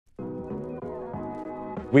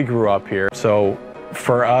We grew up here, so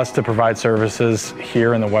for us to provide services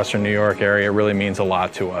here in the Western New York area really means a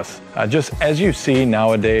lot to us. Just as you see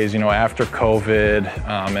nowadays, after COVID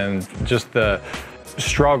and just the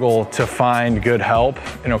struggle to find good help,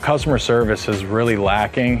 customer service is really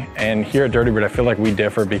lacking. And here at Dirty Bird, I feel like we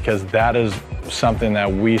differ because that is something that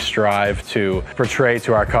we strive to portray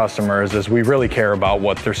to our customers is we really care about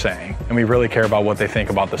what they're saying and we really care about what they think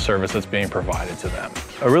about the service that's being provided to them.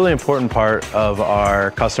 A really important part of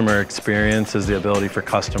our customer experience is the ability for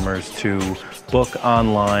customers to book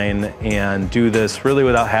online and do this really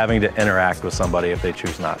without having to interact with somebody if they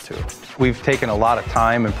choose not to. We've taken a lot of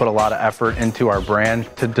time and put a lot of effort into our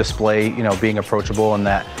brand to display, being approachable and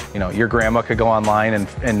that, your grandma could go online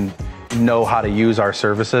and know how to use our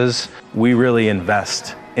services. We really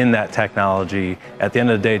invest in that technology at the end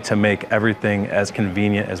of the day to make everything as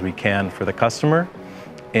convenient as we can for the customer.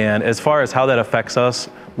 And as far as how that affects us,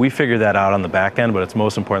 we figure that out on the back end, but it's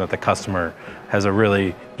most important that the customer has a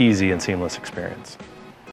really easy and seamless experience.